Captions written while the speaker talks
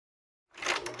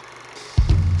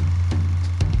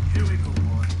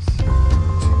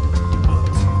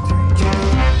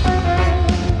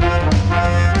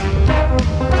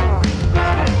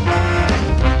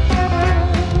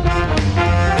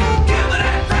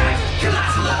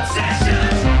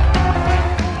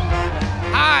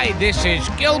This is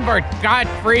Gilbert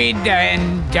Gottfried,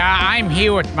 and I'm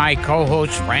here with my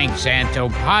co-host Frank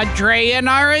Santopadre, and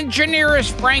our engineer is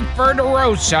Frank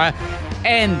Verderosa,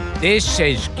 and this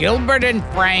is Gilbert and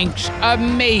Frank's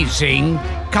amazing,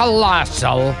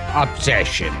 colossal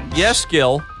obsession. Yes,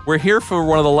 Gil, we're here for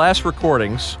one of the last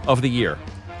recordings of the year.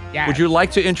 Yeah. Would you like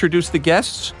to introduce the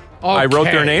guests? Okay. I wrote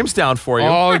their names down for you.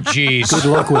 Oh, jeez. Good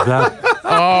luck with that.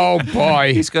 Oh,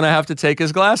 boy. He's going to have to take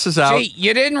his glasses out. See,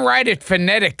 you didn't write it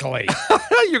phonetically.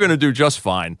 You're going to do just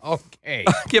fine. Okay.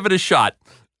 Give it a shot.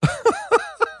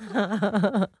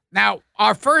 Now,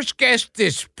 our first guest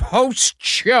is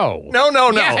post-show. No.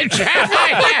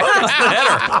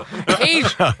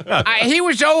 He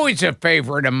was always a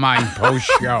favorite of mine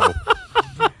post-show.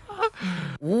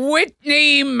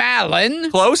 Whitney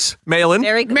Mallon. Close? Malin?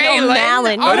 Very good. Malin. No,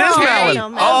 Malin. Oh, it is okay. Malin.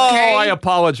 No, Oh, Okay. I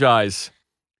apologize.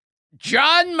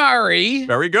 John Murray.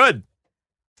 Very good.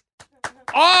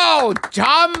 Oh,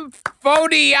 Tom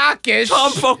Fodiakis.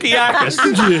 Tom Fokiakis.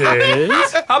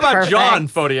 Yes. How about Perfect. John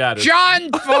Fodiakis?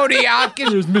 John Fodiakis.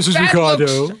 There's Mrs. That Ricardo.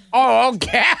 looks- oh,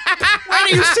 okay. Why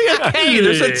do you see a K?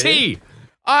 There's a T.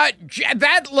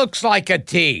 That looks like a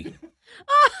T.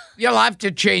 You'll have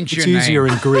to change It's your easier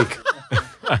name. in Greek.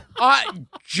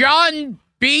 John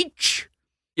Beach.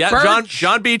 Yeah, Birch.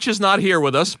 John Beach is not here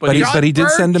with us, but But John he did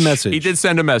send a Birch. message. he did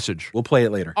send a message. We'll play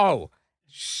it later. Oh,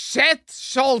 Seth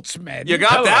Saltzman. You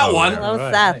got that one.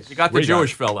 Hello, Seth. You got the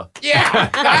Jewish fella. Yeah,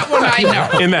 that one I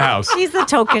know. In the house. He's the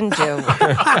token Jew.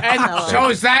 And so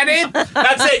is that it?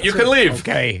 That's it. You can leave.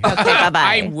 Okay. Okay, bye-bye.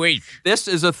 I wish. This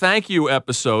is a thank you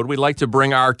episode. We'd like to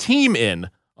bring our team in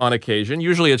on occasion.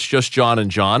 Usually it's just John and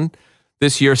John.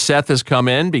 This year, Seth has come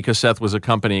in because Seth was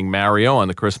accompanying Mario on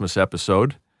the Christmas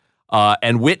episode.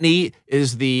 And Whitney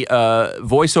is the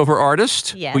voiceover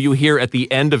artist Yes. who you hear at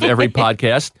the end of every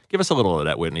podcast. Give us a little of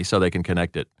that, Whitney, so they can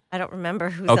connect it. I don't remember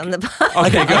who's Okay. on the I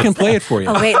can play it for you.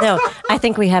 Oh, wait, no. I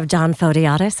think we have John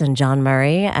Fodiatis and John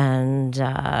Murray and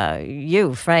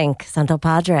you, Frank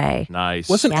Santopadre. Nice.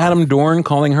 Wasn't Yeah. Adam Dorn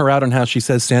calling her out on how she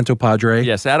says Santo Padre?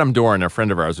 Yes, Adam Dorn, a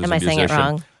friend of ours, who's Am a I musician. saying it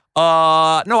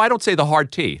wrong? No, I don't say the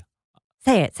hard T.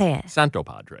 Say it. Santo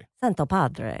Padre.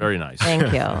 Santopadre. Very nice.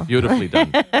 Thank you. Beautifully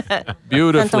done.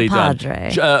 Beautifully done.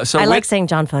 Santopadre. So I Whit- like saying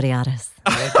John Fodiatis.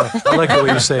 I like the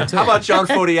way you say it, too. How about John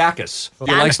Fodiakis?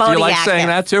 Do you like Fodiakis. saying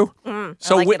that too?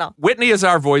 So like it all. Whitney is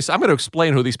our voice. I'm going to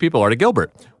explain who these people are to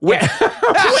Gilbert.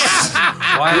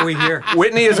 Why are we here?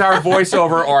 Whitney is our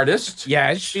voiceover artist.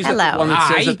 Yes. She's Hello. the one that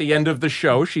says Hi. at the end of the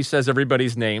show, she says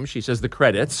everybody's name. She says the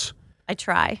credits. I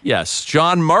try. Yes.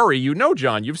 John Murray. You know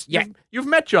John. You've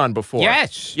met John before.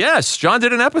 Yes. Yes. John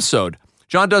did an episode.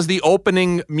 John does the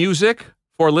opening music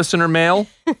for listener mail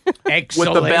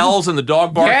Excellent. with the bells and the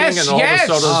dog barking Yes, and all yes.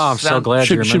 the sort of Oh, I'm so sound. glad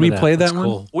should we play that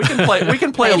one? We can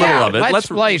play a little Yeah, of it. let's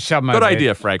play some of Good it.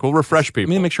 idea, Frank. We'll refresh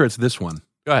people. Let me make sure it's this one.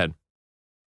 Go ahead.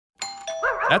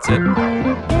 That's it.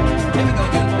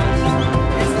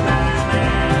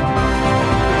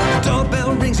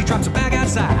 Doorbell rings, he drops a bag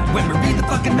outside. When we read the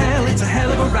fucking mail, it's a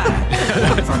hell of a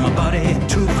ride. From a buddy,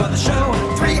 two for the show,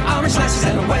 3 orange slices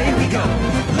and away we go.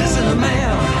 Listen to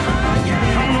mail,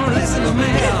 listen to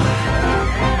mail.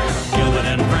 Gilbert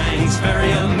and Frank's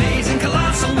very amazing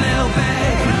colossal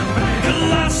mailbag.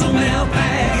 Colossal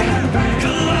mailbag.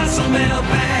 Colossal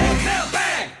mailbag.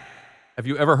 Mailbag. Have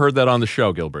you ever heard that on the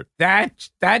show, Gilbert? That's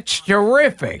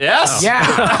terrific. Yes? Yeah.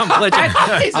 I'm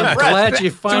glad you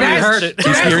finally That's- heard it.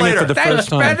 He's hearing it for the That's first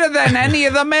time. better than any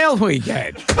of the mail we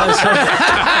get.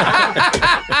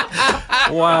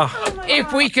 Wow.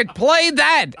 If we could play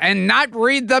that and not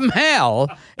read the mail,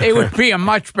 it would be a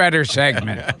much better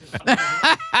segment.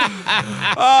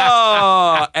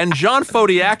 And John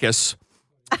Fodiakis,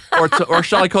 or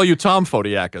shall I call you Tom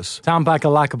Fodiakis? Tom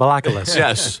Bakalakabalakalis.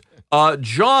 Yes.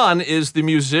 John is the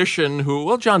musician who,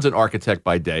 well, John's an architect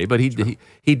by day, but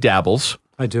he dabbles.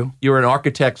 I do. You're an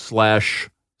architect /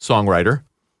 songwriter.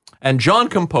 And John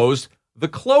composed the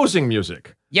closing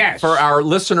music Yes. for our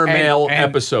listener mail And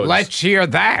episodes. Let's hear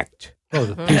that. Oh,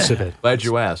 the piece of it. Glad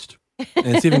you asked.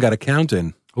 And it's even got a count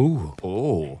in. Ooh.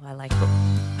 Oh, I like it.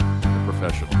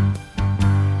 professional.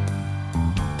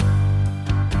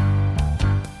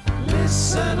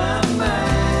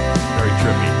 Very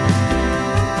trippy.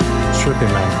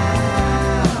 Tripping, man.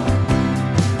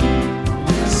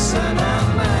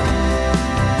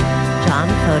 John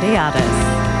Fodiatis.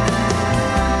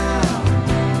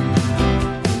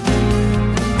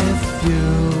 If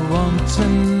you want to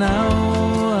know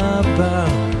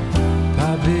about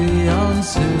Papillon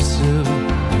Susu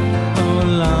or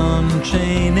Lon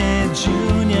Chaney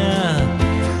Jr.,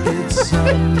 it's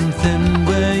something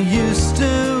we're used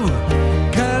to.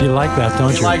 You like that,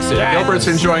 don't He you? likes it. Gilbert's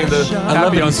enjoying the I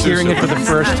love that he's hearing it for the Susu.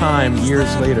 first time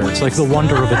years later. It's like the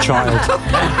wonder of a child.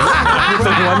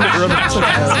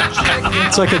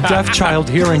 It's like a deaf child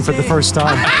hearing for the first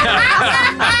time.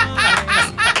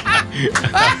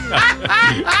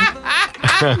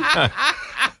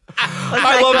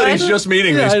 I love that he's just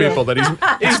meeting these people. That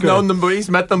he's known them, he's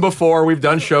met them before. We've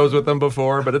done shows with them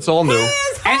before, but it's all new.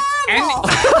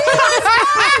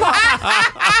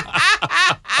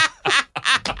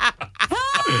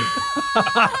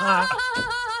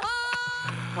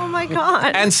 Oh my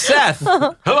God. And Seth,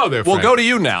 Hello there, we'll Frank. go to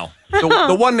you now.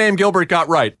 The one name Gilbert got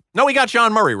right. No, he got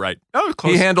John Murray right. Oh,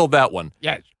 close. He handled that one.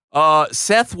 Yes.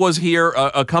 Seth was here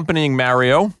accompanying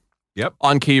Mario. Yep.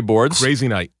 On keyboards. Crazy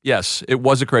night. Yes, it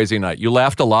was a crazy night. You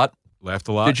laughed a lot. Laughed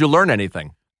a lot. Did you learn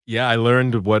anything? Yeah, I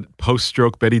learned what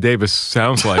post-stroke Betty Davis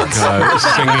sounds like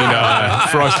singing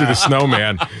Frosty the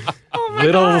Snowman. Oh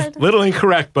my God. Little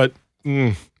incorrect, but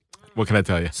what can I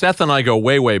tell you? Seth and I go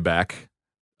way, way back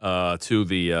to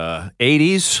the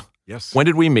 80s. Yes. When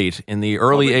did we meet? In the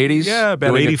early 80s? Yeah, about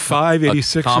Doing 85,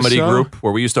 86 a comedy or so. group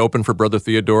where we used to open for Brother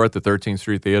Theodore at the 13th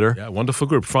Street Theater. Yeah, wonderful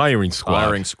group. Firing Squad.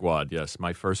 Firing Squad, yes.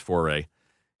 My first foray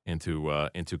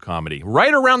into comedy.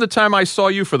 Right around the time I saw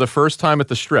you for the first time at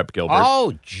the Strip, Gilbert.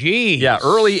 Oh, geez. Yeah,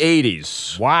 early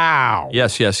 80s. Wow.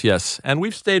 Yes. And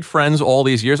we've stayed friends all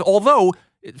these years, although,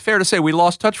 fair to say, we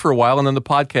lost touch for a while, and then the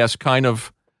podcast kind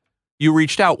of, you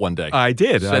reached out one day. I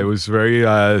did. Said- I was very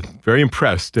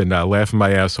impressed and laughing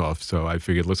my ass off. So I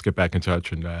figured let's get back in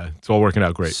touch, and it's all working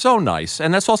out great. So nice.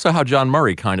 And that's also how John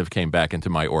Murray kind of came back into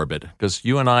my orbit, because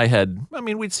you and I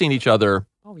we'd seen each other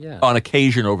on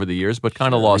occasion over the years, but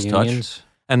kind of lost touch.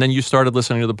 And then you started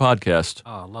listening to the podcast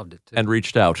Oh, I loved it too. and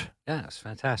reached out. Yeah, it's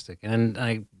fantastic. And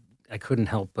I couldn't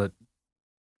help but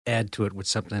add to it with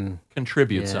something.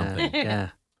 Contribute Yeah, something. Yeah.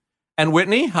 And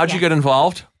Whitney, how'd you get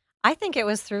involved? I think it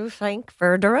was through Frank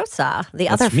Verderosa, the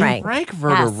other me. Frank. Frank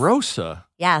Verderosa.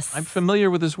 Yes. I'm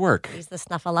familiar with his work. He's the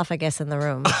snuffleupagus in the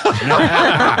room.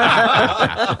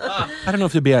 I don't know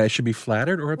if I should be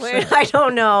flattered or upset. I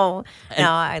don't know. No,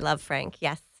 I love Frank.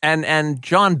 Yes. And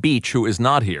John Beach, who is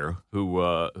not here,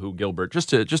 who Gilbert, just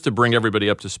to bring everybody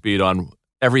up to speed on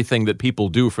everything that people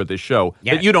do for this show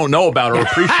that you don't know about or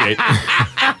appreciate.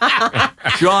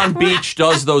 John Beach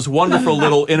does those wonderful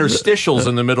little interstitials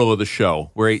in the middle of the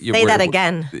show. Say that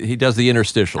again. He does the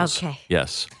interstitials. Okay.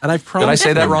 Yes. And I've Did I promised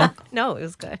say that wrong? No, it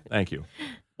was good. Thanth you.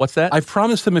 What's that? I've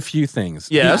promised him a few things.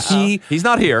 Yes. He's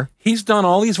not here. He's done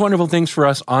all these wonderful things for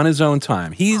us on his own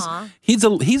time. He's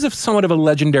a somewhat of a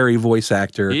legendary voice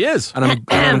actor. He is. And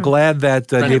I'm glad that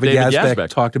David Yazbek Yazbek.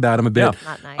 talked about him a bit. Yeah.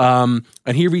 Not nice.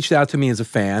 And he reached out to me as a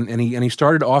fan, and he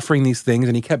started offering these things,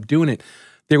 and he kept doing it.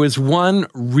 There was one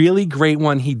really great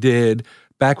one he did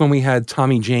back when we had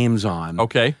Tommy James on.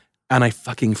 Okay. And I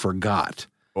fucking forgot.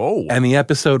 Oh. And the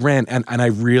episode ran, and I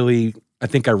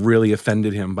think I really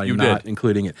offended him by not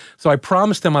including it. So I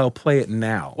promised him I'll play it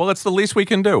now. Well, it's the least we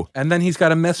can do. And then he's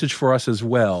got a message for us as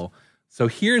well. So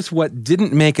here's what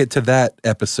didn't make it to that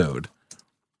episode.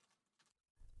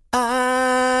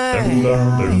 I'm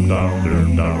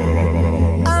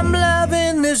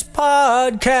loving this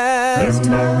podcast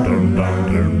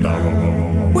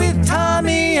with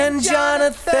Tommy and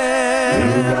Jonathan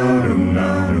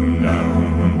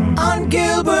on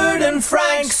Gilbert and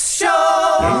Frank's show.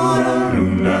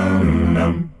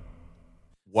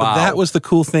 Wow. So that was the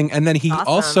cool thing. And then he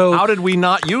also... How did we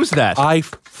not use that? I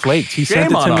flaked. He Shame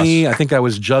sent it to on me. us. I think I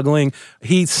was juggling.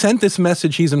 He sent this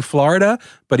message. He's in Florida,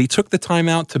 but he took the time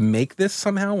out to make this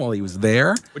somehow while he was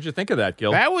there. What'd you think of that,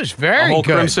 Gil? That was the very whole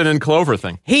good. Crimson and Clover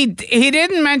thing. He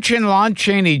didn't mention Lon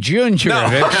Chaney Jr. in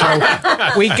it,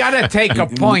 so we got to take a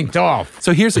point off.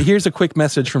 So here's a quick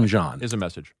message from John. Here's a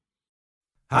message.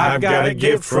 I've got a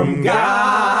gift from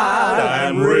God.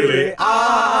 I'm really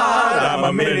odd. I'm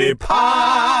a mini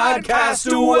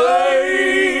podcast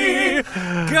away.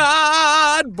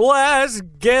 God bless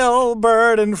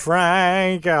Gilbert and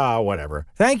Frank. Whatever.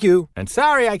 Thank you. And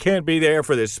sorry I can't be there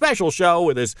for this special show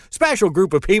with this special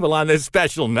group of people on this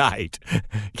special night.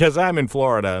 Because I'm in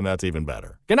Florida, and that's even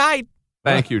better. Good night.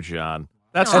 Thank you, John.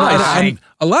 That's And nice.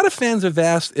 a lot of fans have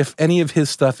asked if any of his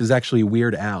stuff is actually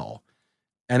Weird Al,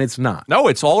 and it's not. No,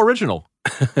 it's all original.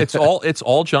 It's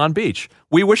all John Beach.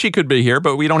 We wish he could be here,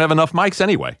 but we don't have enough mics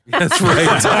anyway. That's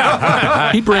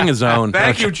right. He'd bring his own.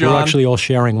 Thank you, We're John. actually all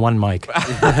sharing one mic.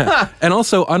 And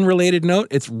also, unrelated note,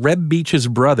 it's Reb Beach's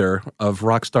brother of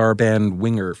rock star band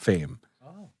Winger fame.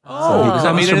 Oh, does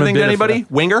that mean comes from a anything to bit of anybody?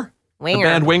 Winger? Winger.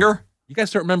 The band Winger? You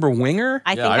guys don't remember Winger?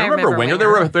 I think I remember Winger. They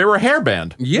were a hair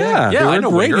band. Yeah, they were I a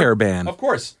know great Winger. hair band. Of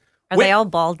course. Are they all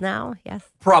bald now? Yes.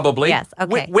 Probably. Yes,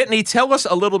 okay. Whitney, tell us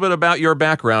a little bit about your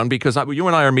background because you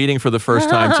and I are meeting for the first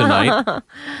time tonight.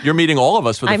 You're meeting all of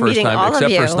us for the first time,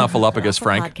 except for Snuffleupagus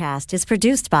Frank. The podcast is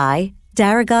produced by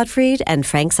Dara Gottfried and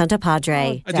Frank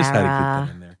Santopadre. I just had to keep that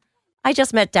in there. I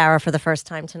just met Dara for the first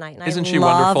time tonight, and Isn't I she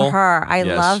love wonderful? her. I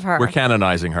Yes. love her. We're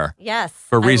canonizing her. Yes.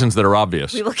 For reasons that are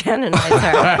obvious. We will canonize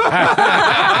her.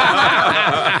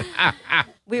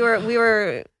 We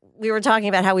were talking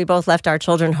about how we both left our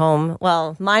children home.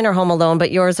 Well, mine are home alone,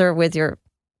 but yours are with your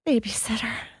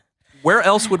babysitter. Where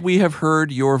else would we have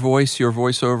heard your voice, your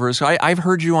voiceovers? I've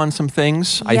heard you on some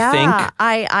things, I think.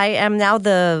 I am now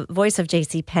the voice of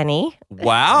JCPenney.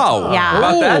 Wow. Yeah. How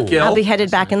about that, Gil? I'll be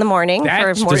headed back in the morning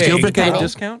That's for more Does Gilbert get a JCPenney.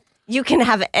 discount? You can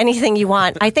have anything you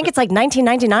want. I think it's like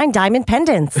 $19.99 diamond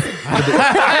pendants. Do they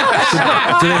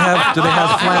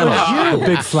have flannel? A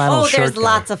big flannel shirt. There's guy.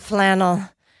 lots of flannel.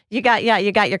 You got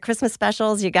your Christmas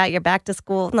specials. You got your back to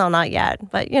school. No, not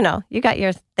yet, but you got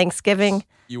your Thanksgiving.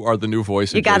 You are the new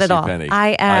voice You of got it all. JCPenney.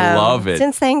 I am. I love it.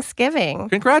 Since Thanksgiving.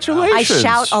 Congratulations. I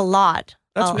shout a lot.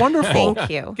 That's wonderful. Thank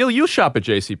you. Gil, you shop at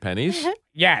JCPenney's.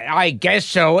 Yeah, I guess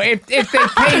so. If they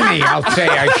pay me, I'll say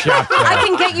I shop there. I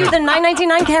can get you the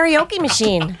 $9.99 karaoke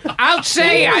machine. I'll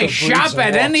say I shop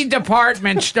at any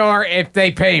department store if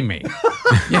they pay me.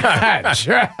 Yeah,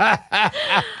 sure.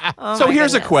 So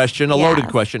here's a question, a loaded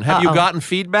Yes. question. Have you gotten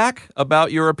feedback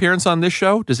about your appearance on this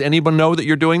show? Does anyone know that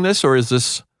you're doing this, or is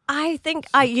this... I think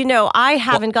I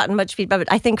haven't gotten much feedback, but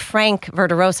I think Frank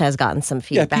Verderosa has gotten some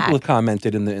Yeah, feedback. people have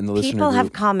commented in the listener People group.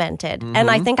 have commented,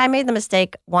 and I think I made the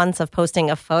mistake once of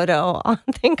posting a photo, I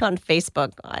think on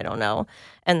Facebook. I don't know,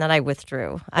 and then I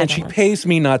withdrew. And she pays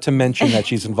me not to mention that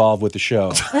she's involved with the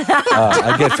show.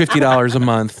 I get $50 a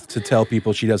month to tell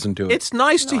people she doesn't do it. It's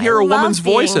nice to hear a love woman's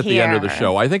voice being at the end of the here.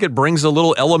 show. I think it brings a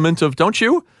little element of, don't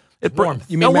you? Warmth.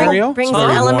 You mean Mario? brings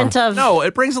Sorry. an element of No,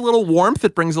 it brings a little warmth.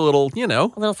 It brings a little, a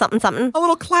little something, something. a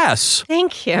little class.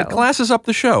 Thank you. It classes up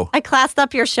the show. I classed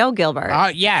up your show,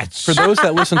 Gilbert. Yes. For those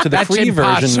that listen to the That's free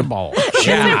version, impossible. It's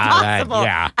impossible.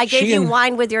 Yeah. I gave She you and-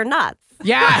 wine with your nuts.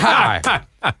 Yeah.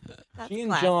 she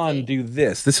and John do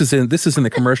this. This is in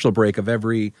the commercial break of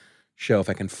every show. If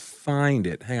I can find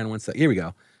it, hang on one sec. Here we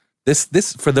go. This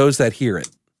for those that hear it.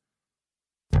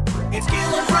 It's Gil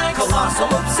and Frank, colossal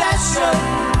obsession.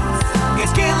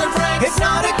 It's Gil and Frank,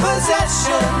 hypnotic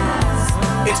possession.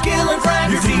 It's Gil and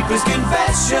Frank, your deepest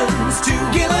confessions to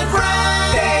Gil and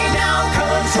Frank. They now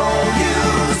control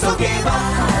you, so give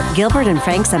up. Gilbert and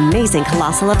Frank's Amazing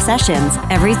Colossal Obsessions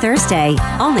every Thursday,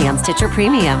 only on Stitcher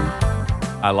Premium.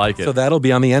 I like it. So that'll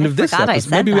be on the end of this forgot I episode.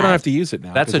 said Maybe we don't that. have to use it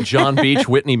now. That's a John Beach,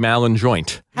 Whitney Mallon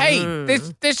joint. Hey,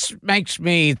 this makes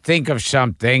me think of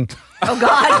something. Oh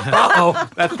God! Uh-oh.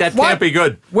 That can't be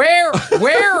good. Where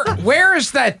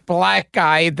is that black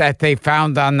guy that they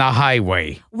found on the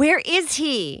highway? Where is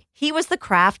he? He was the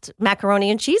Kraft macaroni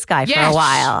and cheese guy for a Yes.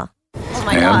 while. Oh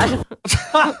my God!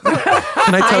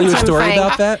 Can I tell you a Hi, Tim story Frank.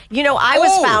 about that? You know, I was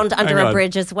Oh, found under hang a on.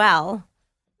 bridge as well.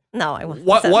 No, I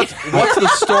wasn't. What's the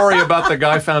story about the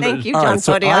guy found? Thank you, All John right,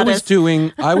 so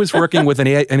Fodiatis. I was working with an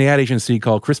ad agency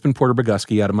called Crispin Porter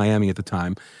Bogusky out of Miami at the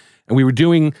time. And we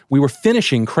were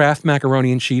finishing Kraft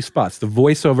macaroni and cheese spots. The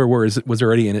voiceover was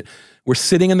already in it. We're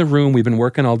sitting in the room. We've been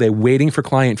working all day waiting for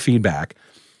client feedback.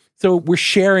 So we're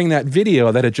sharing that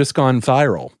video that had just gone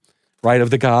viral, right? Of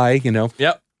the guy,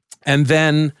 Yep. And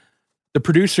then the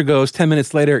producer goes 10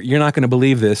 minutes later, you're not going to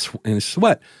believe this. And it's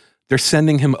what? They're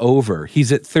sending him over.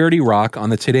 He's at 30 Rock on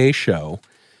the Today Show.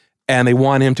 And they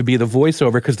want him to be the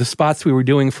voiceover because the spots we were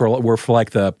doing were for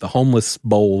like the homeless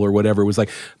bowl or whatever. It was like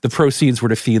the proceeds were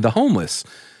to feed the homeless.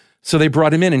 So they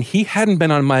brought him in and he hadn't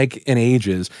been on mic in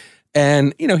ages.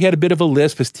 And, he had a bit of a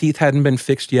lisp. His teeth hadn't been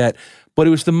fixed yet. But it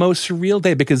was the most surreal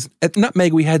day because at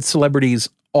Nutmeg, we had celebrities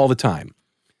all the time.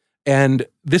 And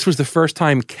this was the first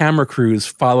time camera crews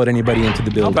followed anybody into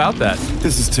the building. How about that?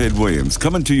 This is Ted Williams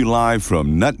coming to you live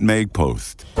from Nutmeg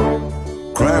Post.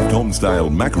 Kraft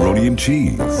Homestyle macaroni and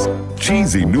cheese.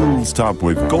 Cheesy noodles topped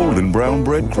with golden brown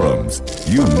breadcrumbs.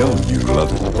 You know you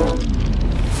love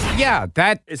it. Yeah,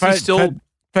 that Is he still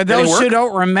for getting those who work?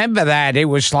 don't remember that, it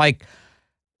was like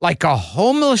a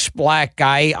homeless black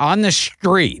guy on the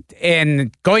street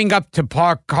and going up to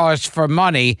park cars for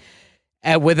money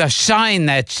with a sign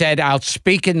that said, "I'll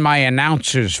speak in my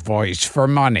announcer's voice for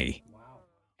money." Wow.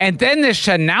 And then this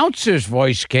announcer's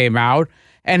voice came out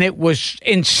and it was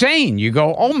insane. You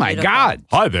go, "Oh my God."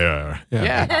 Hi there.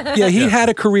 Yeah. Yeah, he had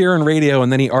a career in radio,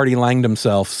 and then he already langed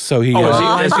himself. So he.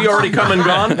 Has he already come and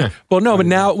gone?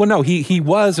 He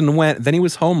was and went. Then he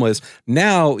was homeless.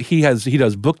 Now he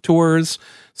does book tours,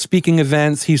 speaking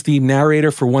events. He's the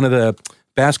narrator for one of the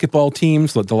basketball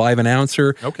teams, the live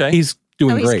announcer. Okay. He's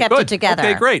doing Oh, he's great. kept it together.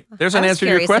 Okay, great. There's an I was answer to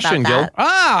your curious question, about Gil. that.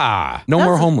 Ah, No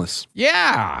more homeless.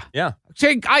 yeah. Yeah.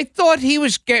 See, I thought he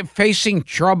was facing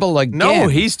trouble again. No,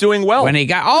 he's doing well. when he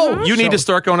got. Oh, you need so- to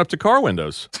start going up to car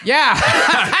windows. Yeah,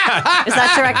 Is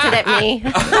that directed at me?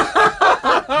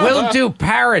 we'll do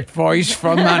parrot voice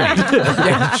for money.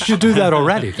 You do that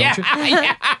already, don't you?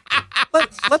 Yeah.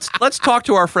 Let's talk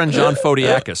to our friend John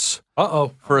Fodiakis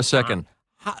Uh-oh. for a second.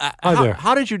 Hi there.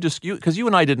 How did you because you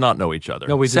and I did not know each other.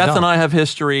 No, we did Seth not. and I have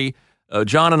history.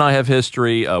 John and I have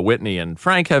history. Whitney and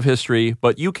Frank have history.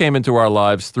 But you came into our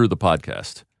lives through the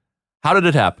podcast. How did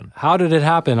it happen? How did it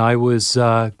happen? I was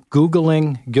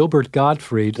Googling Gilbert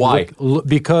Gottfried. Why?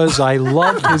 Because I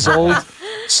loved his old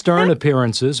Stern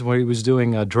appearances where he was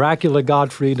doing Dracula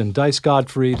Gottfried and Dice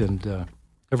Gottfried and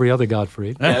every other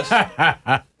Gottfried. Yes.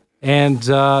 And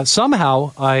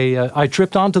somehow I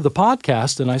tripped onto the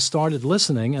podcast and I started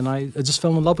listening and I just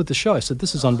fell in love with the show. I said,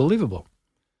 this is unbelievable.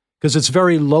 Because it's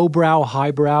very lowbrow,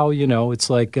 highbrow, it's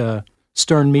like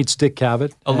Stern meets Dick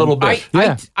Cavett. A little bit.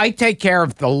 I take care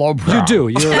of the lowbrow. You do.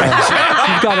 You've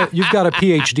got a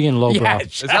PhD in lowbrow.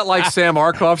 Yes. Is that like Sam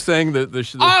Arkoff saying that the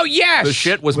Oh yes. the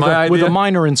shit was With my a, idea? with a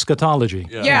minor in scatology.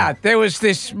 Yeah, there was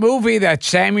this movie that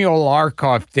Samuel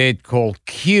Arkoff did called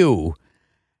Q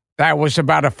that was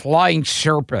about a flying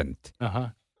serpent. Uh-huh.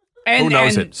 And, Who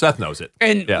knows and, it? Seth knows it.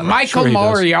 And Yeah. Michael Sure he does.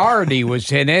 Moriarty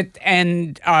was in it,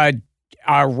 and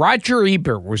Roger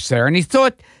Ebert was there, and he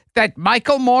thought that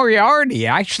Michael Moriarty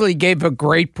actually gave a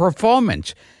great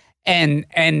performance, and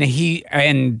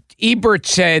Ebert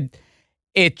said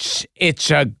it's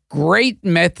a great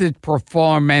method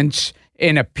performance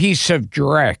in a piece of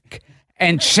dreck,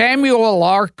 and Samuel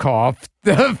Arkoff,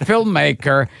 the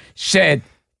filmmaker, said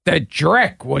the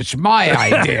dreck was my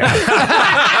idea.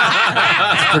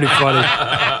 It's pretty funny.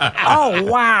 Oh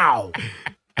wow!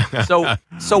 So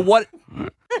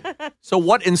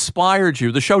what inspired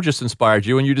you? The show just inspired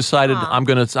you, and you decided I'm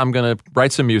gonna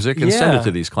write some music and send it Yeah.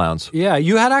 to these clowns. Yeah,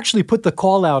 you had actually put the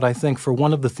call out, I think, for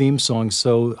one of the theme songs.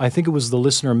 So I think it was the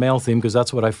listener mail theme because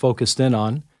that's what I focused in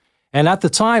on. And at the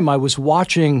time, I was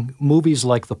watching movies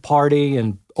like The Party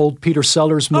and old Peter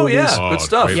Sellers movies. Good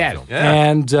stuff. great Yeah. film.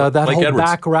 And that Blake whole Edwards.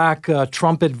 back rack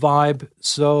trumpet vibe.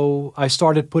 So I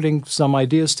started putting some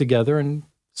ideas together and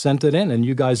sent it in, and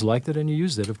you guys liked it and you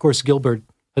used it. Of course, Gilbert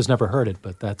has never heard it,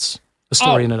 but that's a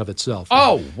story in and of itself.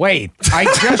 Oh wait, I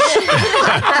just.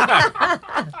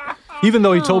 Even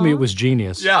though he told me it was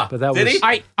genius. Yeah. But that Did was he?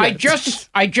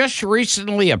 I just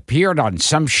recently appeared on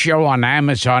some show on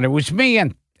Amazon. It was me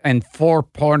and four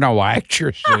porno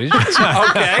actresses.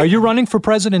 Okay. Are you running for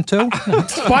president too?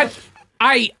 But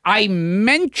I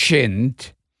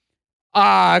mentioned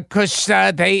because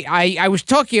I was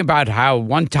talking about how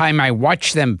one time I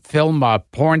watched them film a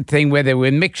porn thing where they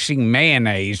were mixing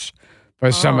mayonnaise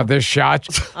for some of the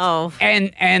shots. Oh.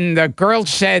 And the girl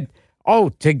said, "Oh,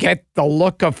 to get the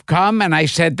look of cum," and I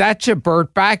said, "That's a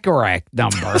Burt Bacharach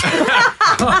number."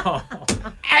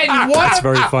 And That's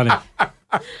very funny.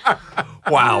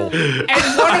 Wow.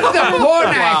 And one of the porn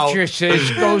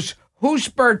actresses goes, "Who's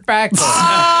Burt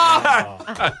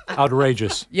Bacharach?"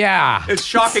 Outrageous. Yeah. It's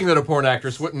shocking that a porn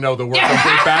actress wouldn't know the work of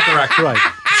Burt Bacharach. Right.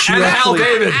 And Hal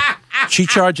David. She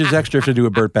charges extra to do a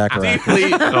Burt Bacharach.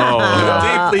 Deeply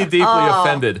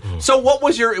offended. So what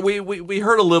was your? We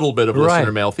heard a little bit of listener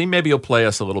Right. mail theme. Maybe you'll play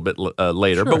us a little bit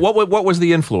later. But what was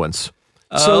the influence?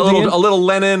 So a little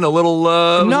Lennon, a little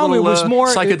No, it was more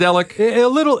psychedelic. A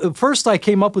little. First, I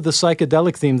came up with the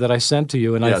psychedelic theme that I sent to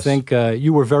you, and I Yes. think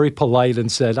you were very polite and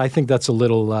said, "I think that's a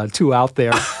little too out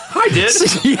there." I did.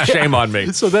 Shame on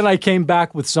me. So then I came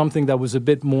back with something that was a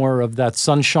bit more of that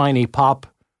sunshiny pop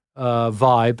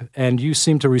vibe, and you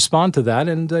seem to respond to that,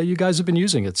 and you guys have been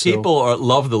using it. So. People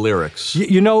love the lyrics.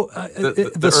 You know, The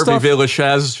Irving stuff.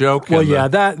 Villachaz joke. Well, and yeah,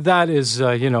 that is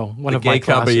one the of my gay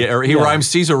caballero. He rhymes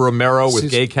Cesar Romero with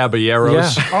gay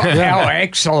caballeros. Yeah. Oh,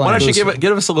 excellent. Why don't you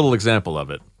give us a little example of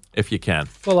it, if you can?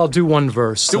 Well, I'll do one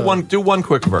verse. Do one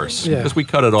quick verse, Yeah. because we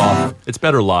cut it off. It's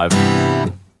better live.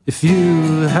 If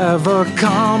you have a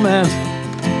comment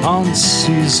on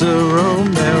Cesar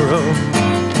Romero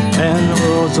and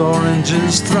those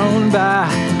oranges thrown by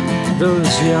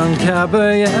those young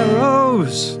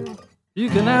caballeros, you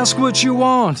can ask what you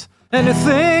want,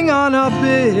 anything on a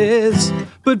biz,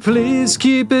 but please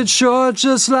keep it short,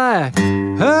 just like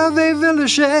Hervé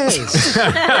Villachaz.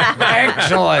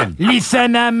 Excellent.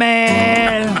 Listen,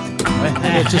 man.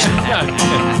 And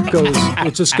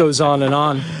it just goes on and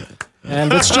on.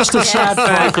 And it's just a sad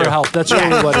cry for help. That's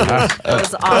really what it is. That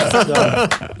was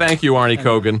awesome. Thank you, Arnie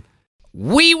Kogan.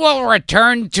 We will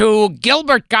return to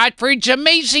Gilbert Gottfried's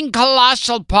amazing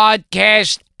colossal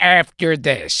podcast after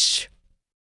this.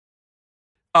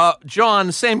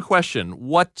 John, same question.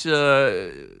 What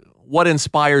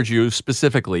inspired you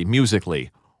specifically,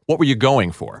 musically? What were you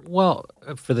going for? Well,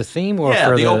 for the theme or Yeah,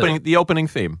 for the opening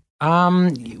theme.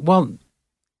 Well,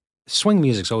 swing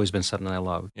music's always been something I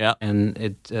love. Yeah. And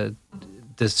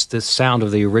this sound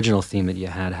of the original theme that you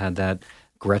had that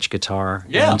Gretsch guitar.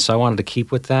 Yeah. And so I wanted to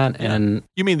keep with that. Yeah. And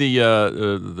you mean the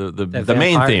vampire,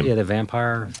 main theme? Yeah, the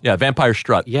vampire. Yeah, Vampire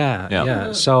Strut.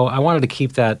 Yeah. So I wanted to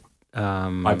keep that.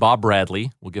 By Bob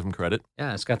Bradley. We'll give him credit.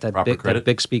 Yeah, it's got that Proper credit.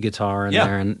 Bixby guitar in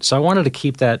there. And so I wanted to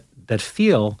keep that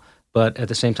feel, but at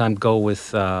the same time go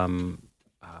with the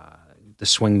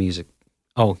swing music.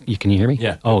 Oh, can you hear me?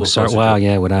 Yeah. Oh, sorry. Wow,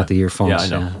 yeah, without the earphones. Yeah, I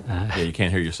know. Yeah, you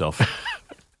can't hear yourself.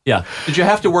 Yeah. Did you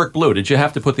have to work blue? Did you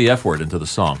have to put the F word into the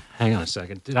song? Hang on a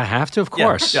second. Did I have to? Of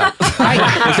course. Yeah. Was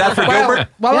that for Gilbert?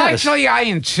 Well, Yes. actually, I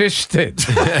insisted.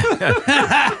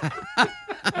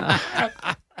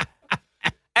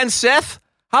 And Seth,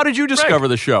 how did you discover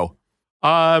the show?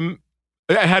 It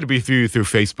had to be through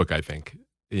Facebook, I think.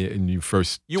 And you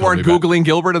first. You told weren't me about- Googling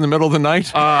Gilbert in the middle of the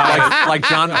night? like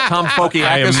Tom Fokiakis?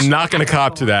 I am not going to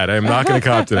cop to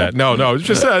that. No, it's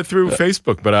just through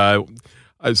Facebook.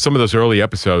 But some of those early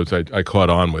episodes I caught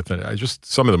on with, and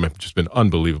some of them have just been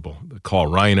unbelievable. Carl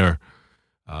Reiner.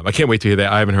 I can't wait to hear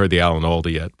that. I haven't heard the Alan Alda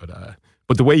yet,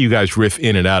 but the way you guys riff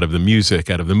in and out of the music,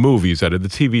 out of the movies, out of the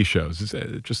TV shows,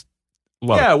 is just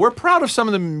love it. Yeah, we're proud of some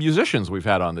of the musicians we've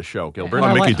had on the show, Gilbert.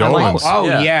 Well, Mickey Dolenz. Oh,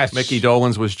 Yeah, yes. Mickey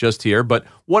Dolenz was just here. But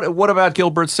what about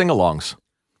Gilbert's sing-alongs?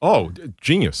 Oh,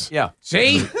 genius. Yeah.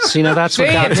 See? Now that's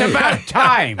what got it's me. about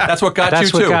time. That's what got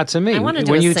That's you, what too. got to me. I wanna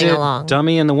do when a you sing-along. did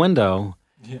Dummy in the Window,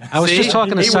 I was See? just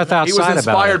talking to He Seth was outside about it.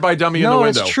 inspired by Dummy in the No,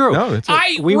 Window. it's true. No, it's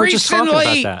We were just talking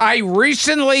about that. I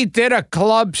recently did a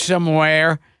club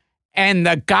somewhere, and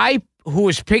the guy who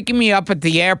was picking me up at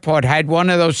the airport had one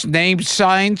of those name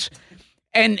signs,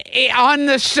 and on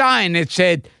the sign it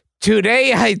said,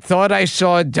 "Today I thought I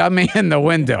saw a dummy in the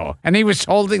window," and he was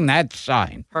holding that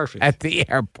sign Perfect. at the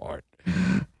airport.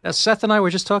 Now, Seth and I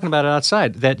were just talking about it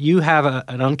outside, that you have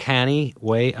an uncanny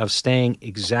way of staying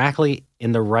exactly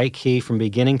in the right key from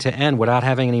beginning to end without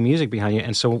having any music behind you.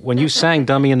 And so when you sang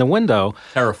Dummy in the Window,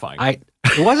 Terrifying.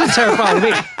 it wasn't terrifying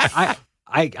to me.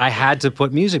 I had to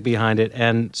put music behind it.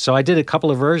 And so I did a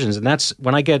couple of versions. And that's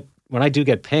when I do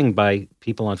get pinged by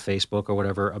people on Facebook or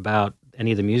whatever about any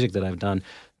of the music that I've done.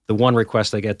 The one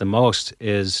request I get the most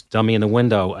is Dummy in the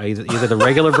Window, either the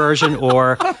regular version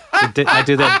or I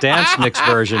do that dance mix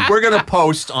version. We're going to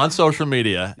post on social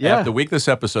media after the week this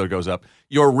episode goes up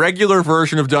your regular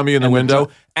version of Dummy in the Window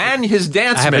and his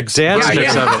dance I have mix. a dance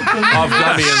mix version of it. of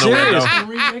Dummy in the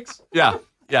Serious? Window.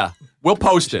 Yeah. We'll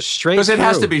post it. Straight because it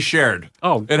has through. to be shared.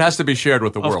 Oh. It has to be shared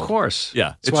with the Of world. course.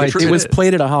 Yeah. That's why I It was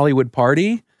played at a Hollywood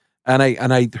party, and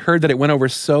I heard that it went over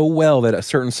so well that a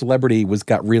certain celebrity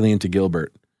got really into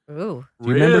Gilbert. Ooh. Do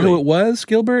you remember who it was,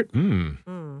 Gilbert?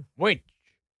 Wait.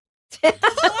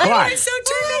 I'm so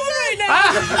turned on right now.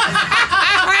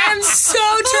 I am so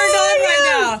turned on right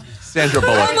now. Sandra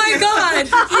Bullock. Oh my God,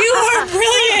 you are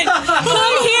brilliant.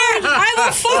 I'm here. I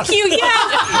will fuck you.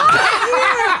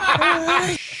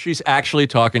 Yeah. She's actually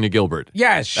talking to Gilbert.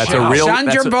 Yes. That's a real-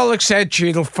 Sandra that's a- Bullock said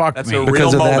she'll fuck That's me. a real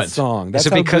Because of moment. that song. That's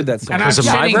Is it how because- good that song And is. I'm Because of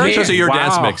my sitting version? Because of your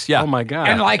dance mix, yeah. Oh my God.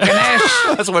 And like an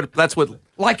ass, That's what.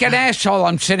 like an asshole,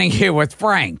 I'm sitting here with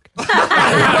Frank.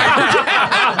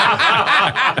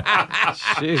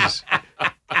 Jeez.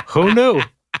 Who knew?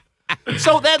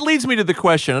 So that leads me to the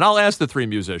question, and I'll ask the three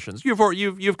musicians.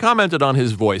 You've commented on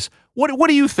his voice. What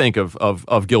do you think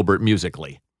of Gilbert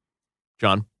musically,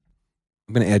 John?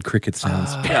 I'm going to add cricket sounds.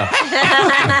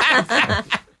 I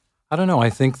don't know. I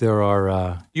think there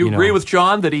are. You agree with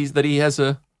John that he has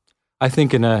a. I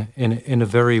think in a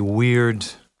very weird,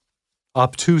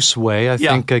 obtuse way, I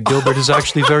think Gilbert is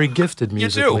actually very gifted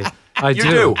musically. You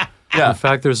do. Yeah. In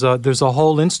fact, there's a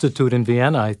whole institute in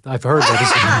Vienna I've heard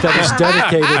that is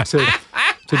dedicated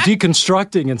to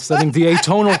deconstructing and studying the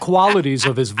atonal qualities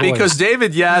of his voice. Because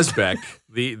David Yazbek,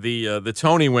 the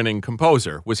Tony-winning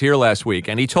composer, was here last week,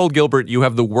 and he told Gilbert, "You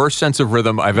have the worst sense of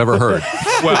rhythm I've ever heard."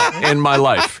 Well, in my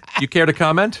life. You care to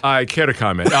comment? I care to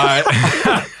comment.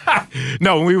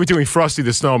 No, when we were doing Frosty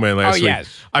the Snowman last week. yes.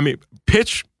 I mean,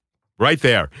 pitch, right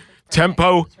there.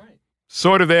 Tempo,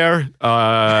 sort of there.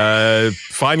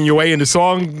 Finding your way in the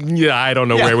song, I don't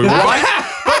know where we were.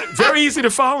 But very easy to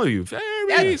follow you.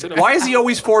 Very easy to Why is he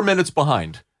always 4 minutes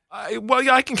behind?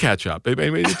 I can catch up.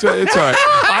 It's all right.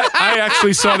 I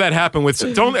actually saw that happen with.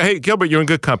 Hey, Gilbert, you're in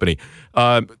good company.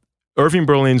 Irving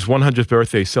Berlin's 100th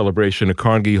birthday celebration at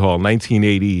Carnegie Hall,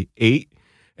 1988,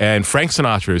 and Frank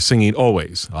Sinatra is singing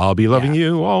 "Always." I'll be loving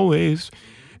you always,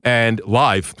 and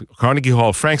live Carnegie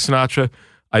Hall. Frank Sinatra.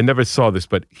 I never saw this,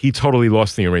 but he totally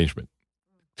lost the arrangement.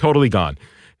 Totally gone.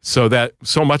 So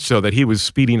much so that he was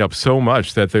speeding up so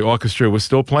much that the orchestra was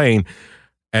still playing,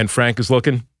 and Frank is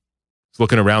looking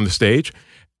around the stage,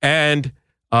 and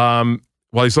while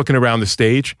he's looking around the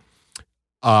stage,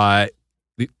 the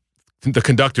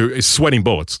conductor is sweating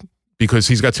bullets because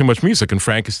he's got too much music, and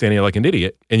Frank is standing there like an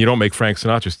idiot, and you don't make Frank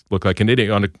Sinatra look like an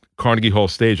idiot on a Carnegie Hall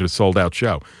stage at a sold-out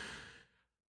show.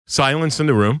 Silence in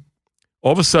the room.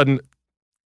 All of a sudden,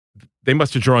 they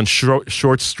must have drawn short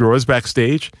straws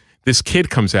backstage. This kid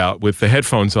comes out with the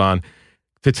headphones on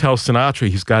to tell Sinatra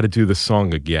he's got to do the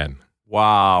song again.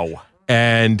 Wow.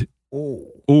 And,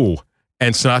 and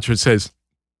Sinatra says,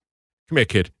 come here,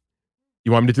 kid.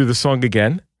 You want me to do the song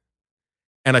again?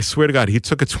 And I swear to God, he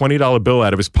took a $20 bill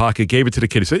out of his pocket, gave it to the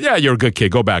kid. He said, yeah, you're a good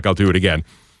kid. Go back. I'll do it again.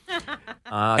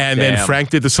 Then Frank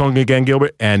did the song again,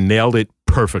 Gilbert, and nailed it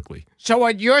perfectly. So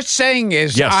what you're saying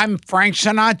is I'm Frank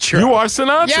Sinatra. You are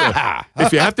Sinatra. Yeah.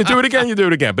 If you have to do it again, you do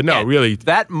it again. But no, really.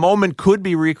 That moment could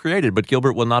be recreated, but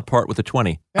Gilbert will not part with the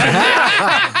 20.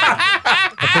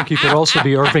 I think you could also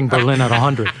be Irving Berlin at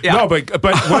 100. Yeah. No,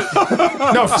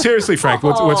 no, seriously, Frank.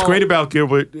 What's great about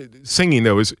Gilbert singing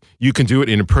though is you can do it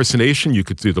in impersonation. You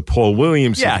could do the Paul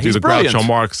Williams. Yeah, you could do the brilliant. Groucho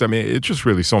Marx. I mean, it's just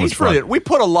really so much fun. Brilliant. We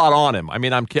put a lot on him. I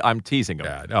mean, I'm teasing him.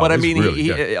 Yeah, no, but I mean,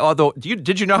 really although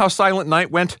did you know how Silent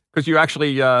Night went? Because you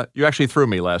actually threw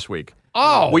me last week.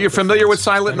 Oh, were you familiar with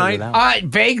Silent Night?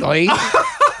 Vaguely.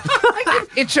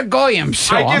 It's a Goyim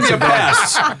song. I give you a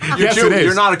pass. Yes, it is.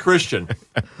 You're not a Christian.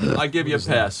 I give you a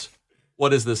pass.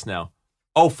 What is this now?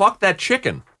 Oh, fuck that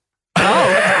chicken. Oh.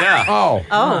 Yeah.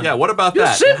 Oh. Yeah, what about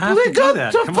that? Simply got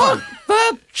that. Come on.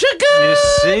 The chicken. You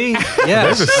see? Yeah.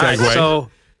 There's a segue. So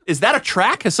Is that a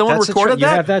track? Has someone recorded You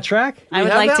that? have that track? I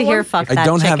would have like that to hear one? fuck I that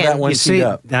don't have chicken. that one You queued see?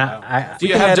 up. Do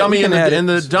you have dummy in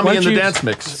the dummy in the dance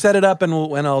mix? Set it up and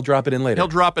I'll drop it in later. He'll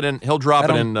drop it in. He'll drop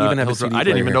it in. even have a CD I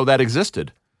didn't even player. know that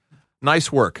existed.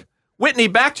 Nice work, Whitney.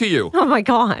 Back to you. Oh my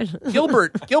God.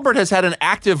 Gilbert has had an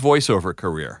active voiceover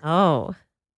career. Oh,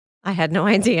 I had no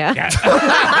idea.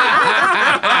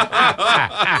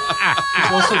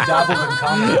 also dabbled in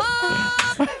comedy.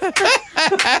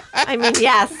 I mean,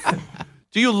 yes.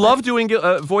 Do you love doing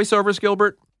voiceovers,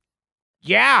 Gilbert?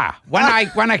 Yeah, when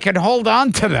I can hold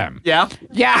on to them. Yeah.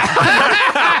 Yeah.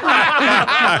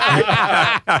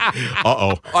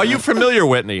 Uh-oh. Are you familiar,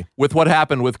 Whitney, with what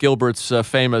happened with Gilbert's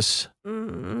famous?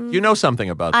 You know something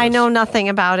about this? I know nothing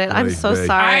about it. I'm Oy so vey.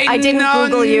 sorry. I I didn't know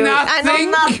Google you. nothing. I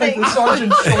know nothing.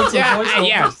 Sergeant Schultz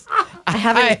Yes. I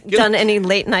haven't done any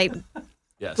late night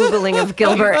Yes. Googling of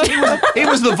Gilbert. He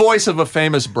was the voice of a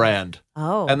famous brand.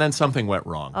 Oh. And then something went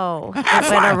wrong. Oh, it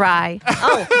went awry.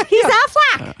 Oh, he's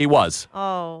Affleck. He was.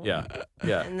 Oh. Yeah.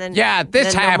 And then, Yeah,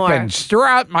 this then no more. happens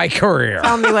throughout my career.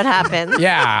 Tell me what happened.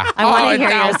 Yeah. I wanna hear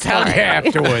I'll your tell you story.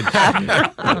 afterwards.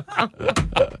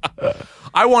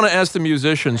 I want to ask the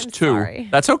musicians too. sorry.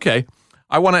 That's okay.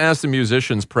 I want to ask the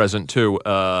musicians present too.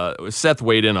 Seth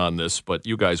weighed in on this, but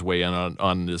you guys weigh in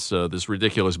on this this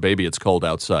ridiculous "Baby It's Cold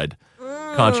Outside"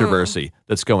 controversy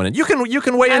that's going in. You can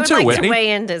weigh I in would too, like Whitney. to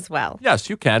weigh in as well. Yes,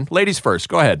 you can. Ladies first.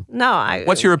 Go ahead. No,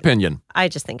 What's your opinion? I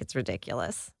just think it's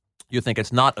ridiculous. You think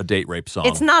it's not a date rape song?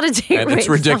 It's not a date And rape it's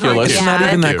ridiculous. song. It's not Yeah.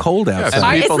 even that you. cold Yes.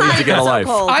 outside. And people It's need not to get a so life.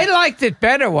 cold. I liked it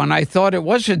better when I thought it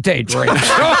was a date rape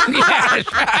song. Yes.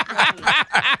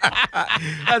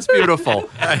 That's beautiful.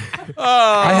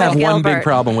 I have one big Gilbert.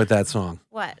 problem with that song.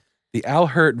 What? The Al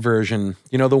Hirt version,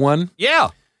 you know the one? Yeah.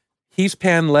 He's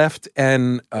pan left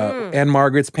and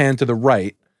Margaret's pan to the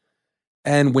right.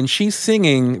 And when she's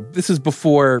singing, this is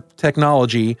before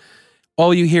technology,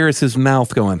 all you hear is his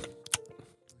mouth going,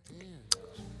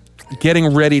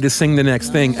 getting ready to sing the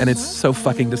next thing, and it's so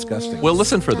fucking disgusting. Well,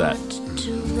 listen for that.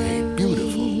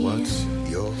 Beautiful, what's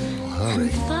your hurry?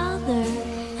 Father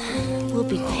will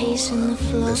be pacing the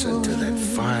floor. Listen to that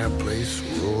fireplace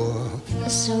roar.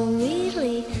 So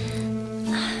really,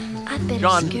 I better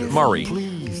John scare Murray,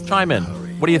 chime in.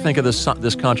 What do you think of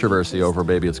this controversy over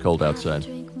 "Baby It's Cold Outside"?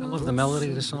 I love the melody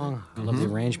of the song. I love the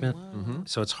arrangement.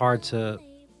 So it's hard to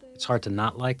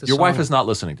not like the Your song. wife is not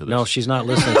listening to this. No, she's not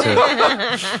listening to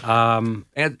it.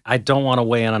 And I don't want to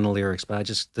weigh in on the lyrics, but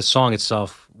the song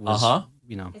itself was,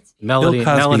 melody, Bill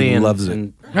Cosby melody and, loves it.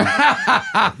 and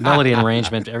melody and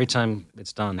arrangement every time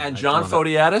it's done. and I John love it.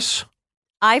 Phodiatis,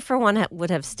 I, for one,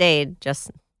 would have stayed.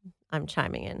 I'm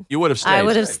chiming in. you would have stayed. I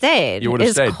would have stayed. You would have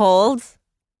It's stayed. cold.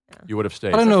 You would have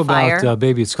stayed. I don't know Fire. about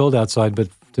Baby It's Cold Outside, but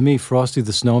To me, Frosty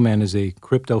the Snowman is a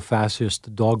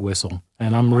crypto-fascist dog whistle,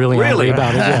 and I'm really angry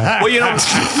about it. Yeah. Well, you know, our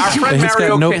friend He's Mario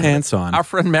got no pants on. Our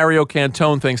friend Mario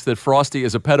Cantone thinks that Frosty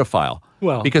is a pedophile.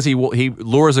 Well, because he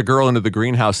lures a girl into the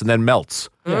greenhouse and then melts.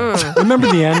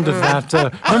 Remember the end of that?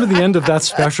 Remember the end of that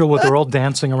special where they're all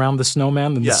dancing around the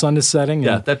snowman and the sun is setting?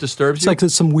 Yeah, that disturbs it's you. It's like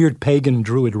some weird pagan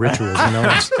druid rituals. You know,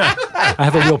 I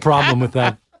have a real problem with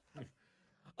that.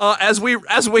 As we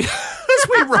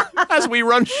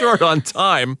run short on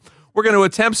time, we're going to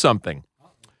attempt something.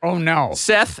 Oh no!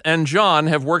 Seth and John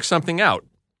have worked something out.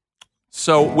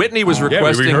 So Whitney was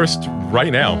requesting. Yeah, we rehearsed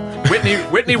right now.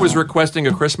 Whitney was requesting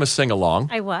a Christmas sing-along.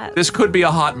 I was. This could be a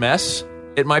hot mess.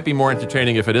 It might be more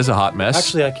entertaining if it is a hot mess.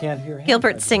 Actually, I can't hear him.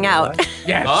 Gilbert, sing out.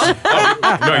 Yes.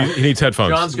 No, he needs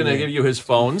headphones. John's going to give you his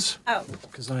phones. Oh.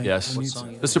 Yes. This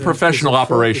is a professional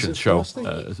operations show.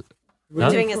 We're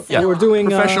doing a sing. Yeah, we're doing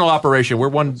professional operation. We're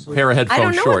one pair of I headphones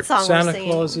don't know short. what song Santa we're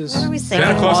singing. Claus is- What are we singing?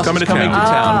 Santa Claus coming to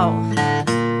town.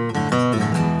 Oh.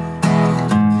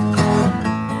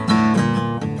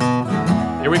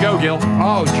 Here we go, Gil.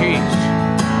 Oh, jeez.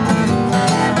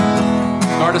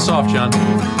 Start us off, John.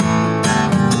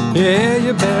 Yeah,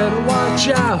 you better watch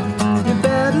out. You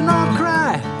better not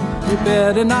cry. You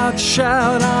better not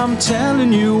shout. I'm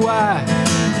telling you why.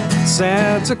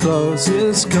 Santa Claus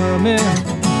is coming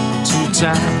to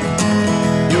town.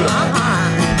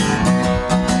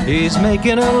 He's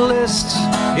making a list.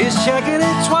 He's checking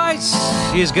it twice.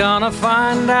 He's gonna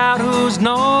find out who's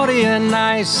naughty and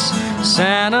nice.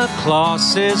 Santa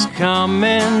Claus is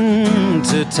coming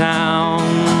to town.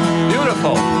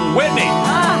 Beautiful. Whitney.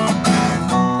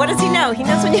 What does he know? He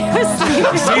knows when you're asleep.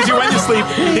 He sees you when you sleep.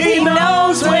 He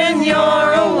knows when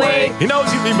you're awake. He knows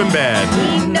if you've been bad.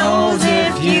 He knows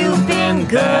if you've been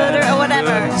good or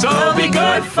whatever. So be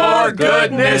good for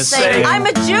goodness sake. I'm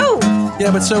a Jew. Yeah,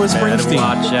 but so is Springsteen.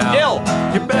 Watch out. Gil.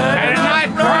 You better not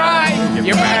cry.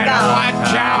 You better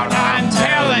watch out. I'm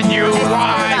telling you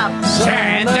why.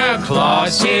 Santa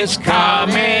Claus is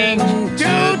coming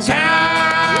to town.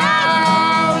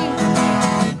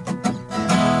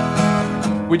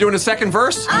 We doing a second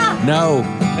verse? No.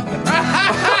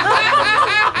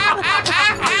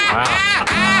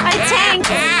 I tanked.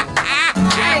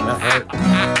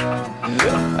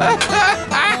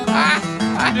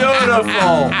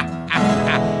 Beautiful.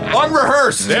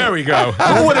 Unrehearsed. There we go.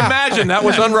 Who would imagine that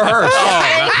was unrehearsed?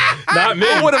 Not me.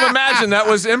 Who would have imagined that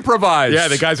was improvised? Yeah,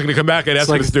 the guys are going to come back and ask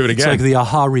us to do it It's again. like the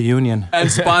AHA reunion. and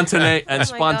spontaneous.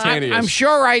 I'm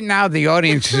sure right now the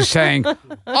audience is saying,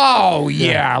 "Oh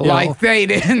yeah, like they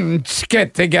didn't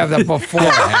get together before."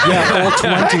 Yeah, all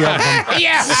 20 of them.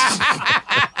 Yeah.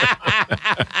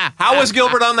 How was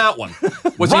Gilbert on that one?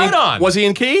 Was Right he on. Was he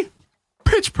in key?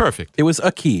 Pitch perfect. It was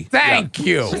a key. Thank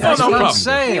you. No problem.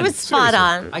 He was spot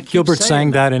on. Gilbert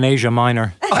sang that in Asia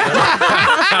Minor.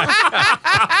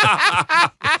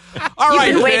 All You've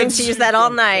right, been waiting Vince. to use that all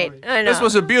night. I know. This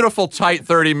was a beautiful, tight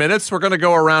 30 minutes. We're going to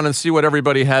go around and see what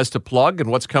everybody has to plug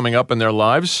and what's coming up in their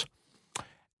lives.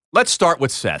 Let's start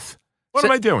with Seth. What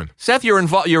am I doing? Seth, you're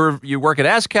involved. You work at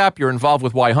ASCAP. You're involved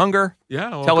with Why Hunger. Yeah.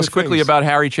 all Tell us good quickly things. about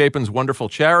Harry Chapin's wonderful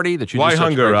charity that you Why do such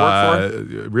Hunger? great work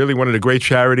for. Really one of the great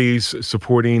charities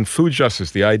supporting food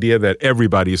justice, the idea that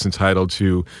everybody is entitled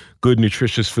to good,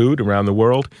 nutritious food around the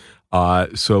world.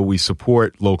 So we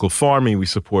support local farming, we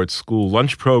support school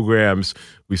lunch programs,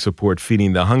 we support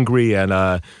feeding the hungry, and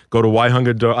go to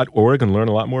whyhunger.org and learn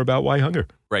a lot more about Why Hunger.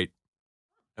 Great.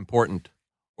 Important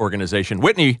organization.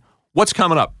 Whitney, what's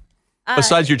coming up?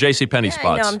 Besides your JCPenney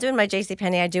spots. No, I'm doing my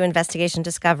JCPenney. I do investigation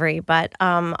discovery, but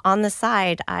on the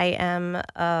side, I am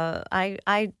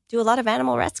I do a lot of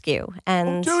animal rescue.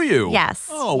 And do you? Yes.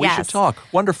 Oh, we yes. should talk.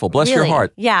 Wonderful. Bless your Really?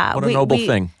 heart. Yeah. What a noble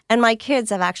thing. And my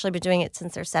kids have actually been doing it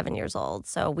since they're 7 years old.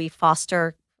 So we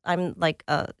foster. I'm like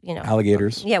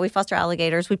Alligators. Yeah, we foster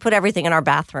alligators. We put everything in our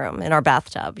bathroom, in our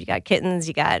bathtub. You got kittens,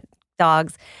 you got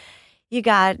dogs, you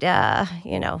got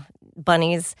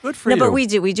bunnies. Good for no, you. but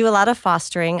we do a lot of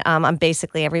fostering. I'm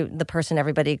basically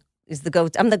everybody is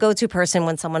I'm the go-to person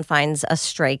when someone finds a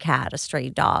stray cat, a stray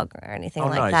dog, or anything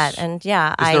like nice. that. And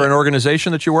yeah, Is there an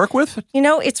organization that you work with?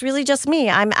 it's really just me.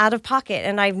 I'm out of pocket,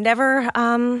 and I've never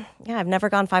gone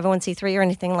 501c3 or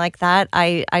anything like that.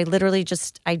 I literally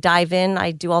I dive in,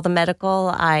 I do all the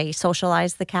medical, I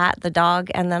socialize the cat, the dog,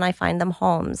 and then I find them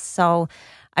homes. So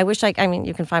I wish you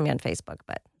can find me on Facebook,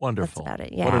 but Wonderful. that's about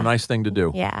it. Yeah. What a nice thing to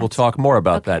do. Yeah. We'll talk more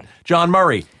about that. John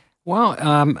Murray. Well,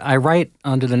 I write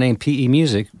under the name P.E.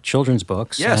 Music, children's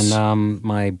books. Yes. And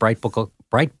my Bright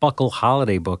Buckle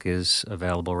Holiday book is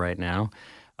available right now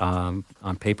on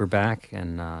paperback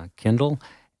and Kindle.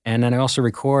 And then I also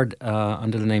record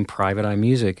under the name Private Eye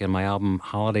Music, and my album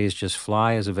Holidays Just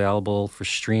Fly is available for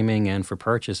streaming and for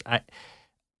purchase. And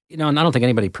I don't think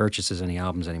anybody purchases any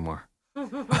albums anymore.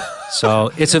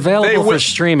 So it's available for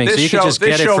streaming, so you can just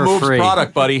get it for moves free.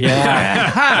 Product, buddy.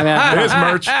 Yeah, It is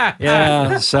merch.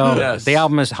 Yeah, so Yes. the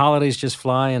album is Holidays Just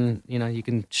Fly, and you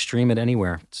can stream it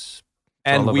anywhere. It's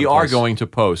all And over we the are place. going to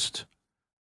post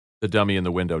the Dummy in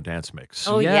the Window dance mix.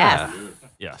 Oh, Yeah. yes.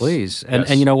 Yes. Please. And Yes.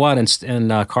 and you know what? In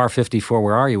Car 54,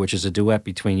 Where Are You, which is a duet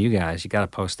between you guys, you got to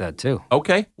post that too.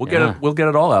 Okay, we'll get Yeah. it. We'll get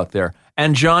it all out there.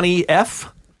 And Johnny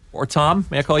F. or Tom,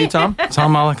 may I call you Tom?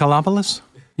 Tom Malakalopoulos?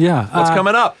 Yeah. What's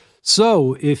coming up?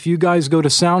 So if you guys go to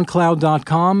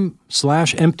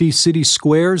soundcloud.com/Empty City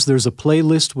Squares, there's a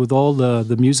playlist with all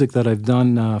the music that I've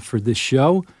done for this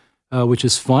show, which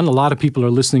is fun. A lot of people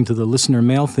are listening to the listener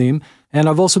mail theme. And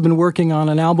I've also been working on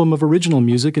an album of original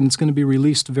music, and it's going to be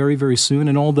released very, very soon.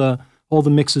 And all the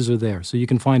mixes are there. So you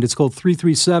can find it's called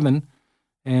 337,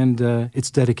 and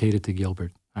it's dedicated to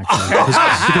Gilbert, actually. because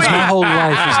my whole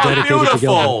life is dedicated to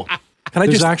Beautiful. Gilbert.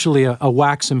 There's actually a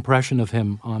wax impression of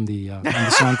him on the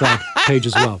SoundCloud page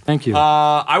as well. Thank you.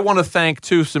 I want to thank,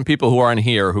 too, some people who aren't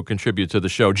here who contribute to the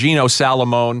show. Gino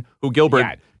Salamone, who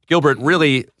Gilbert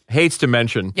really hates to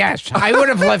mention. Yes, I would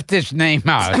have left his name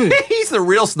out. He's the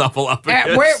real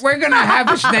snuffleupagus. We're going to have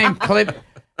his name clipped.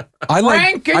 I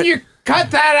Frank, can you cut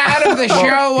that out of the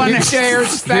show when it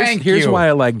airs? Thank you. Here's why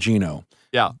I like Gino.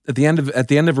 Yeah. At the end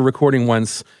of a recording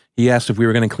once, he asked if we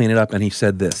were going to clean it up, and he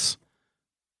said this.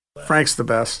 Frank's the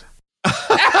best. So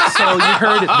you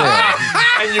heard it there.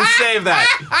 And you saved that.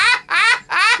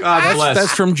 God bless.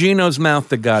 That's from Gino's mouth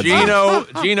to God's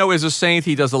Gino is a saint.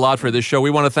 He does a lot for this show. We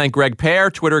want to thank Greg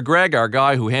Pear, Twitter Greg, our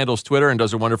guy who handles Twitter and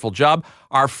does a wonderful job.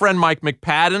 Our friend Mike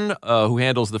McPadden, who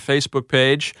handles the Facebook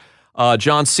page.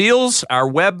 John Seals, our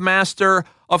webmaster.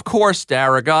 Of course,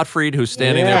 Dara Gottfried, who's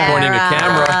standing there pointing a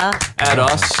camera at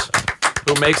us,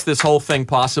 who makes this whole thing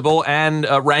possible. And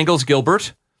wrangles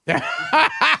Gilbert.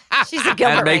 She's a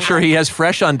Gilbert. And make sure he has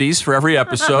fresh undies for every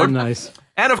episode. Nice.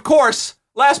 And of course,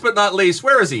 last but not least,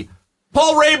 where is he?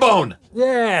 Paul Raybone.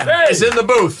 Yeah. Is in the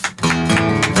booth.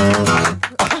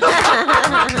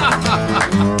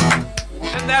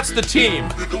 And that's the team.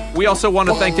 We also want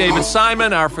to thank David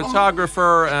Simon, our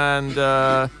photographer, and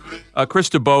Chris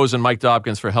DeBose and Mike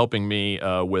Dobkins for helping me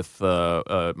with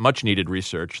much-needed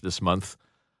research this month.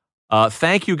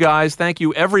 Thank you, guys. Thank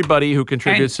you, everybody who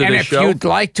contributes to this show. And if you'd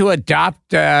like to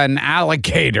adopt an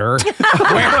alligator,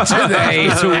 where do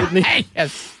they?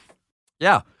 Yes.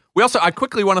 Yeah. I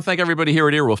quickly want to thank everybody here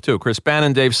at Earwolf, too. Chris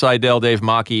Bannon, Dave Seidel, Dave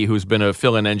Mackey, who's been a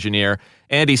fill-in engineer,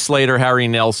 Andy Slater, Harry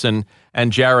Nelson,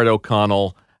 and Jared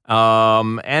O'Connell,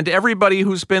 and everybody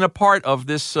who's been a part of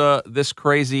this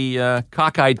crazy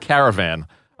cockeyed caravan.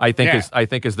 I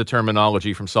think is the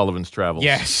terminology from Sullivan's Travels.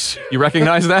 Yes. You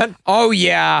recognize that? Oh,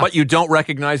 yeah. But you don't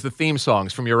recognize the theme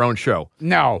songs from your own show.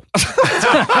 No.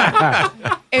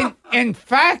 in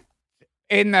fact,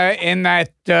 in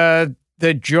that the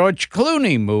George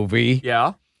Clooney movie,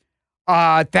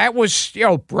 that was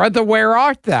Brother, Where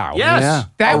Art Thou? Yes, Yeah.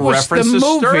 That was reference the to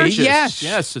movie. Sturgis.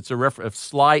 Yes, it's a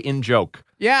sly in joke.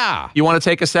 Yeah. You want to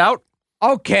take us out?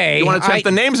 Okay. You want to take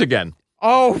the names again?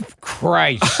 Oh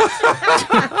Christ!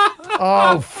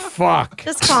 Oh fuck!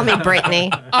 Just call me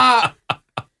Brittany.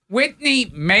 Whitney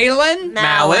Malin.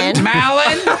 Malin.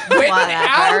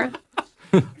 Whatever.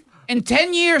 In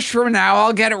 10 years from now,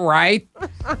 I'll get it right.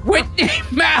 Whitney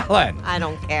Malin. I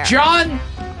don't care. John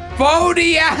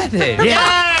Bodiatis.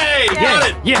 Yay! Got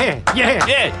it! Yeah.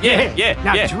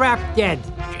 Now drop dead.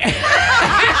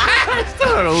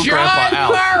 John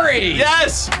Murray.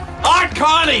 Yes! Art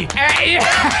Connie!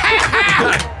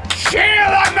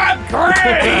 Sheila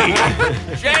McCree.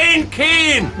 Jane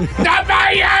Keane! The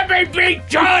Miami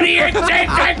Beach audience is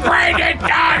the greatest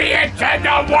audience in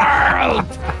the world.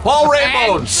 Paul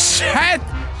Raybone! And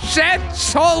Seth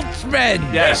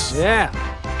Saltzman. Yes. Yeah.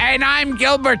 And I'm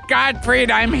Gilbert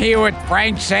Gottfried. I'm here with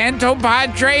Frank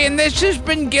Santopadre, and this has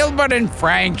been Gilbert and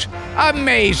Frank's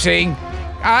Amazing.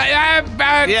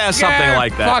 Something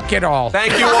like that. Fuck it all.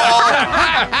 Thank you all.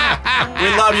 We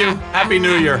love you. Happy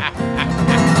New Year.